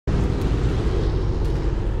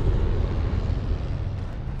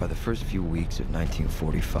By the first few weeks of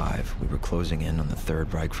 1945, we were closing in on the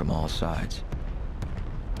Third Reich from all sides.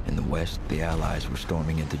 In the west, the Allies were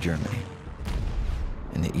storming into Germany.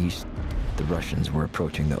 In the east, the Russians were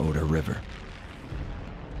approaching the Oder River.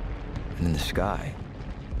 And in the sky,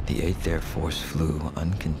 the 8th Air Force flew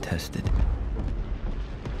uncontested.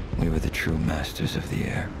 We were the true masters of the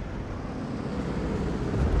air.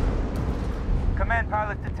 Command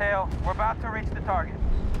pilot detail, we're about to reach the target.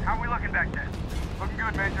 How are we looking back there? Looking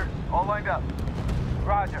good, Major. All lined up.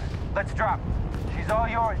 Roger. Let's drop. She's all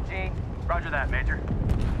yours, Gene. Roger that, Major.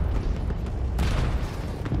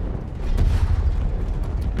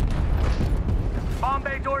 Bomb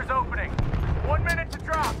bay doors opening. 1 minute to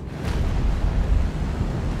drop.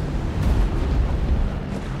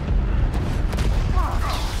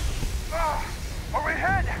 Are we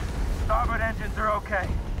hit? Starboard engines are okay.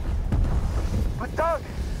 But Doug,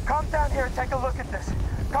 come down here and take a look at this.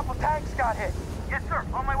 A couple tanks got hit. Yes, sir.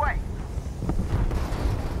 On my way.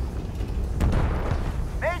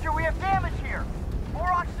 Major, we have damage here.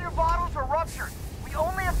 4 oxygen bottles are ruptured. We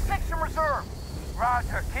only have 6 in reserve.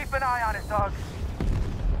 Roger. Keep an eye on it, Doug.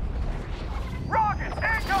 Rockets!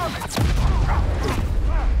 Incoming!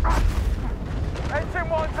 Engine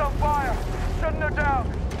 1's on fire. Shutting her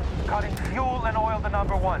down. Cutting fuel and oil to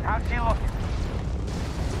number 1. How's she looking?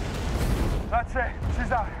 That's it.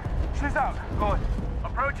 She's out. She's out. Good.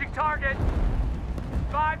 Approaching target.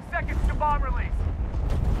 5 seconds to bomb release.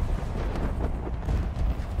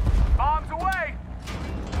 Bombs away!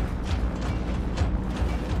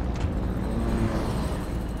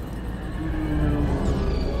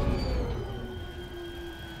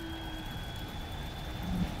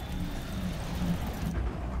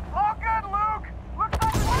 All good, Luke! Looks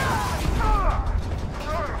like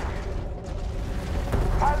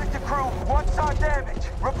Pilot to crew, what's our damage?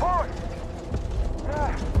 Report!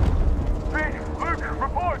 Luke,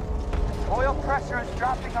 report! Oil pressure is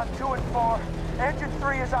dropping on 2 and 4. Engine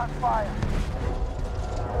 3 is on fire.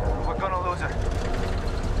 We're gonna lose her.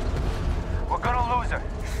 We're gonna lose her.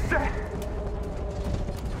 Shit!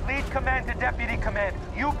 Lead command to deputy command.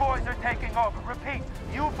 You boys are taking over. Repeat,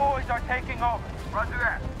 you boys are taking over. Roger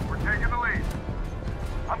that. We're taking the lead.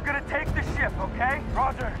 I'm gonna take the ship, okay?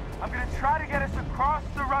 Roger. I'm gonna try to get us across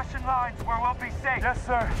the Russian lines where we'll be safe. Yes,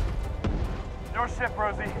 sir. Your ship,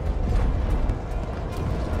 Rosie.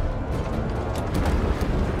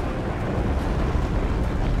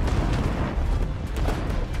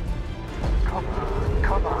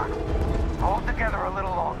 Come on. Hold together a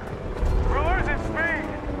little longer. We're losing speed.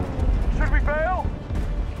 Should we bail?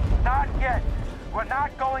 Not yet. We're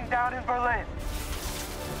not going down in Berlin.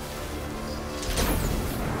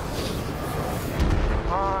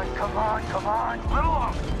 Come on. A little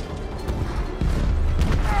longer.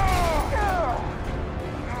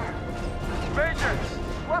 Major,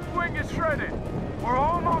 left wing is shredded. We're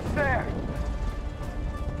almost there.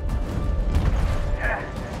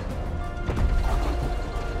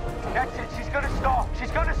 That's it. She's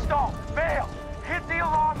gonna stall. Bail. Hit the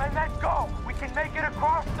alarm and then go. We can make it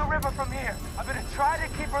across the river from here. I'm gonna try to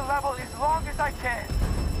keep her level as long as I can.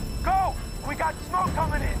 Go! We got smoke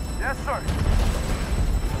coming in. Yes, sir.